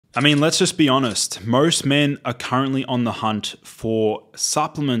I mean, let's just be honest. Most men are currently on the hunt for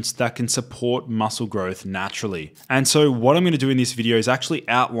supplements that can support muscle growth naturally. And so what I'm going to do in this video is actually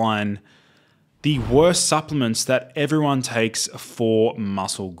outline the worst supplements that everyone takes for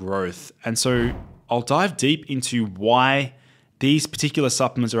muscle growth. And so I'll dive deep into why these particular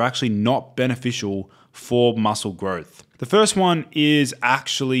supplements are actually not beneficial for muscle growth. The first one is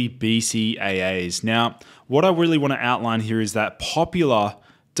actually BCAAs. Now, what I really want to outline here is that popular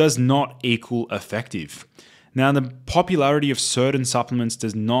does not equal effective. Now, the popularity of certain supplements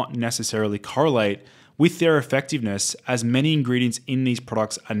does not necessarily correlate with their effectiveness, as many ingredients in these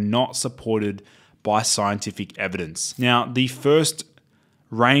products are not supported by scientific evidence. Now, the first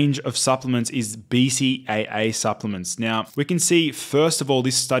range of supplements is BCAA supplements. Now, we can see, first of all,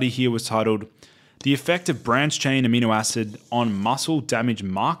 this study here was titled "The Effect of Branched-Chain Amino Acid on Muscle Damage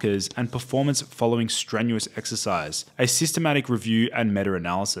Markers and Performance Following Strenuous Exercise, a Systematic Review and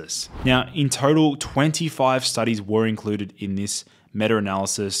Meta-Analysis." Now, in total, 25 studies were included in this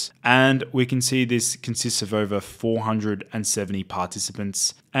meta-analysis, and we can see this consists of over 470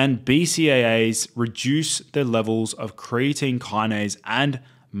 participants. And BCAAs reduce the levels of creatine kinase and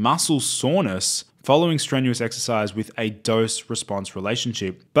muscle soreness following strenuous exercise with a dose-response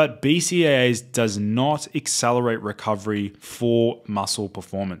relationship. But BCAAs does not accelerate recovery for muscle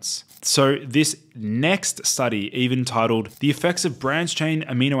performance. So this next study, even titled "The Effects of Branched-Chain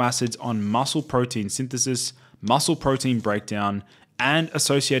Amino Acids on Muscle Protein Synthesis, Muscle Protein Breakdown, and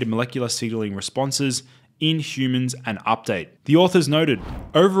Associated Molecular Signaling Responses in Humans and Update." The authors noted,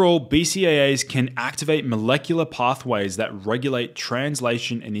 overall, BCAAs can activate molecular pathways that regulate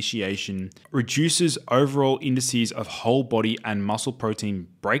translation initiation, reduces overall indices of whole body and muscle protein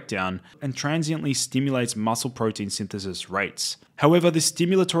breakdown, and transiently stimulates muscle protein synthesis rates. However, the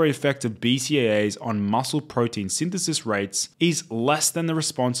stimulatory effect of BCAAs on muscle protein synthesis rates is less than the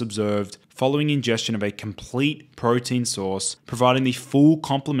response observed following ingestion of a complete protein source, providing the full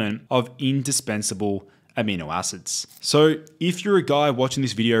complement of indispensable amino acids. So if you're a guy watching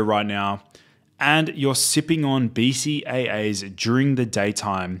this video right now and you're sipping on BCAAs during the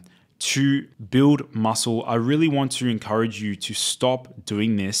daytime to build muscle, I really want to encourage you to stop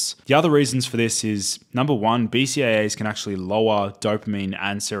doing this. The other reasons for this is, number one, BCAAs can actually lower dopamine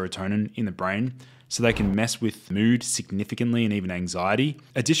and serotonin in the brain, so they can mess with mood significantly and even anxiety.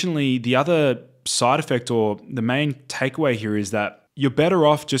 Additionally, the other side effect, or the main takeaway here, is that you're better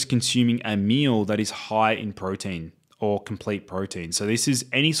off just consuming a meal that is high in protein or complete protein. So this is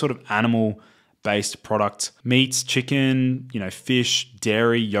any sort of animal-based product, meats, chicken, fish,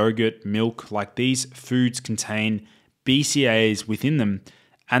 dairy, yogurt, milk. Like, these foods contain BCAAs within them,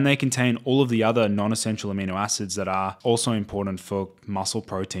 and they contain all of the other non-essential amino acids that are also important for muscle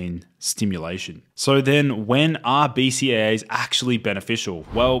protein stimulation. So then, when are BCAAs actually beneficial?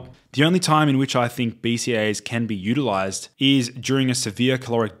 Well, the only time in which I think BCAAs can be utilized is during a severe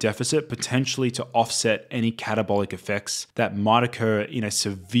caloric deficit, potentially to offset any catabolic effects that might occur in a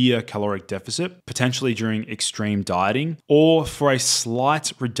severe caloric deficit, potentially during extreme dieting, or for a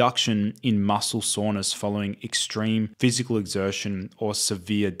slight reduction in muscle soreness following extreme physical exertion or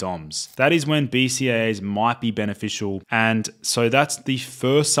severe DOMS. That is when BCAAs might be beneficial, and so that's the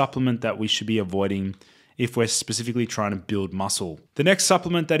first supplement that we should be avoiding if we're specifically trying to build muscle. The next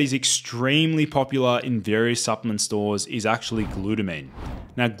supplement that is extremely popular in various supplement stores is actually glutamine.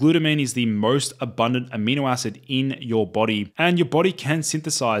 Now, glutamine is the most abundant amino acid in your body, and your body can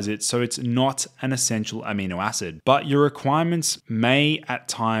synthesize it, so it's not an essential amino acid. But your requirements may at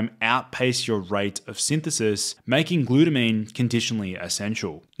times outpace your rate of synthesis, making glutamine conditionally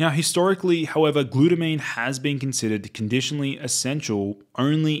essential. Now, historically, however, glutamine has been considered conditionally essential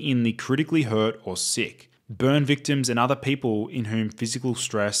only in the critically hurt or sick, burn victims, and other people in whom physical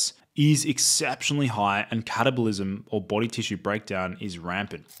stress is exceptionally high and catabolism or body tissue breakdown is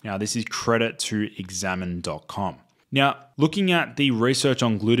rampant. Now, this is credit to examine.com. Now, looking at the research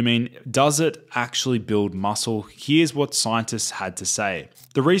on glutamine, does it actually build muscle? Here's what scientists had to say.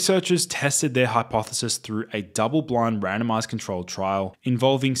 The researchers tested their hypothesis through a double-blind randomized controlled trial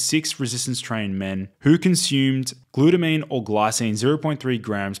involving 6 resistance-trained men who consumed glutamine or glycine 0.3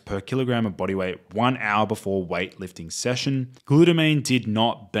 grams per kilogram of body weight 1 hour before weightlifting session. Glutamine did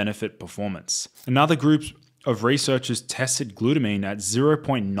not benefit performance. Another group of researchers tested glutamine at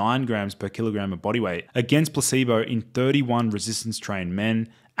 0.9 grams per kilogram of body weight against placebo in 31 resistance-trained men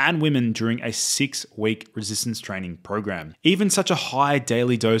and women during a 6-week resistance training program. Even such a high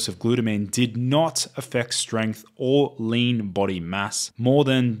daily dose of glutamine did not affect strength or lean body mass more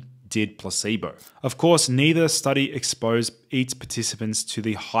than did placebo. Of course, neither study exposed its participants to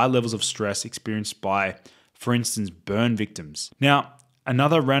the high levels of stress experienced by, for instance, burn victims. Now,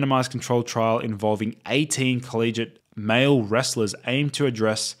 Another randomized controlled trial involving 18 collegiate male wrestlers aimed to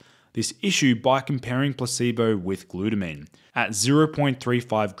address this issue by comparing placebo with glutamine at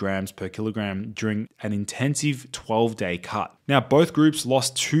 0.35 grams per kilogram during an intensive 12-day cut. Now, both groups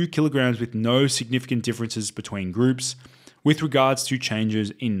lost 2 kilograms with no significant differences between groups with regards to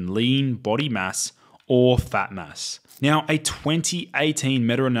changes in lean body mass or fat mass. Now, a 2018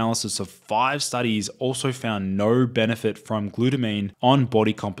 meta-analysis of 5 studies also found no benefit from glutamine on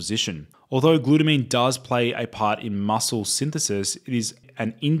body composition. Although glutamine does play a part in muscle synthesis, it is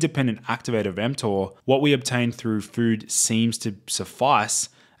an independent activator of mTOR. What we obtain through food seems to suffice,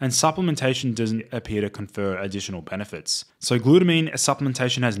 and supplementation doesn't appear to confer additional benefits. So glutamine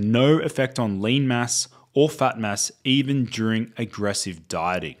supplementation has no effect on lean mass or fat mass even during aggressive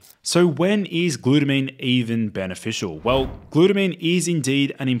dieting. So when is glutamine even beneficial? Well, glutamine is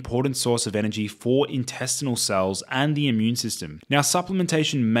indeed an important source of energy for intestinal cells and the immune system. Now,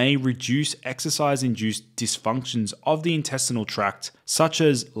 supplementation may reduce exercise-induced dysfunctions of the intestinal tract, such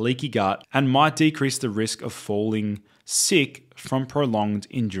as leaky gut, and might decrease the risk of falling sick from prolonged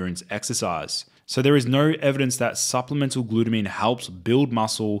endurance exercise. So there is no evidence that supplemental glutamine helps build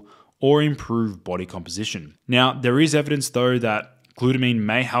muscle or improve body composition. Now, there is evidence though that glutamine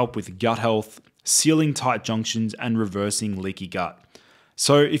may help with gut health, sealing tight junctions, and reversing leaky gut.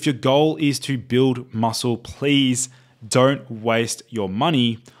 So if your goal is to build muscle, please don't waste your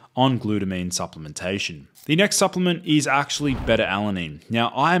money on glutamine supplementation. The next supplement is actually beta-alanine.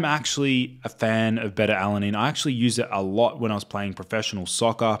 Now, I'm actually a fan of beta-alanine. I actually use it a lot when I was playing professional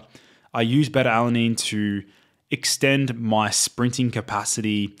soccer. I use beta-alanine to extend my sprinting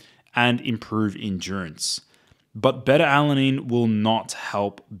capacity and improve endurance. But beta-alanine will not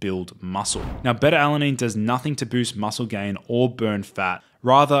help build muscle. Now, beta-alanine does nothing to boost muscle gain or burn fat.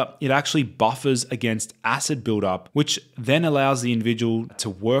 Rather, it actually buffers against acid buildup, which then allows the individual to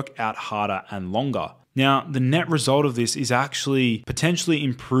work out harder and longer. Now, the net result of this is actually potentially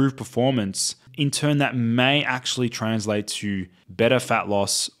improved performance. In turn, that may actually translate to better fat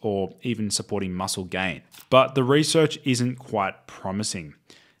loss or even supporting muscle gain. But the research isn't quite promising.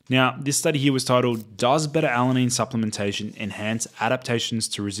 Now, this study here was titled, "Does beta-alanine supplementation enhance adaptations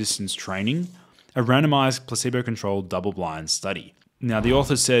to resistance training?" A randomized placebo-controlled double-blind study. Now, the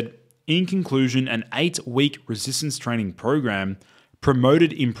author said, in conclusion, an 8-week resistance training program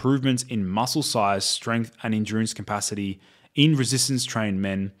promoted improvements in muscle size, strength, and endurance capacity in resistance-trained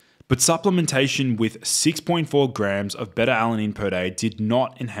men, but supplementation with 6.4 grams of beta-alanine per day did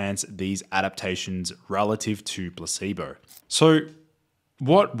not enhance these adaptations relative to placebo. So,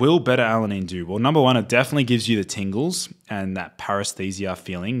 what will beta-alanine do? Well, number one, it definitely gives you the tingles and that paresthesia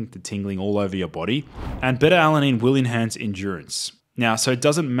feeling, the tingling all over your body. And beta-alanine will enhance endurance. Now, so it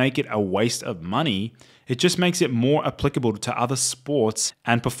doesn't make it a waste of money. It just makes it more applicable to other sports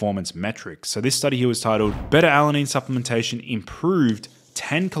and performance metrics. So this study here was titled, "Beta-alanine supplementation improved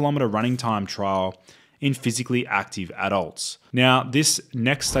 10-kilometer running time trial in physically active adults." Now, this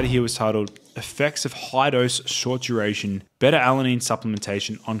next study here was titled, "Effects of high-dose, short-duration beta-alanine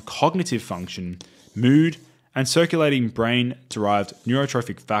supplementation on cognitive function, mood, and circulating brain-derived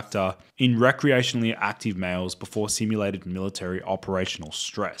neurotrophic factor in recreationally active males before simulated military operational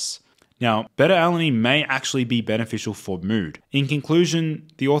stress." Now, beta-alanine may actually be beneficial for mood. In conclusion,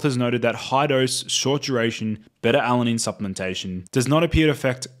 the authors noted that high-dose, short-duration beta-alanine supplementation does not appear to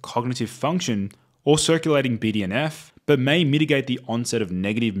affect cognitive function or circulating BDNF, but may mitigate the onset of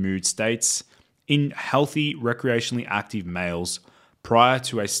negative mood states in healthy, recreationally active males prior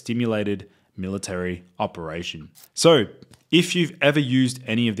to a stimulated military operation. So, if you've ever used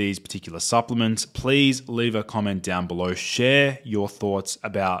any of these particular supplements, please leave a comment down below. Share your thoughts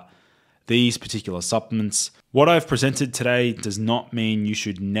about these particular supplements. What I've presented today does not mean you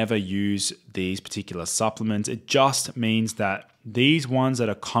should never use these particular supplements. It just means that these ones that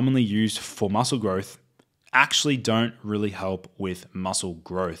are commonly used for muscle growth actually don't really help with muscle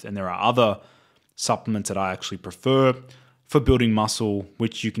growth. And there are other supplements that I actually prefer for building muscle,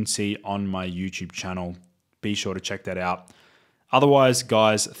 which you can see on my YouTube channel. Be sure to check that out. Otherwise,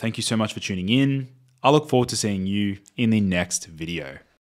 guys, thank you so much for tuning in. I look forward to seeing you in the next video.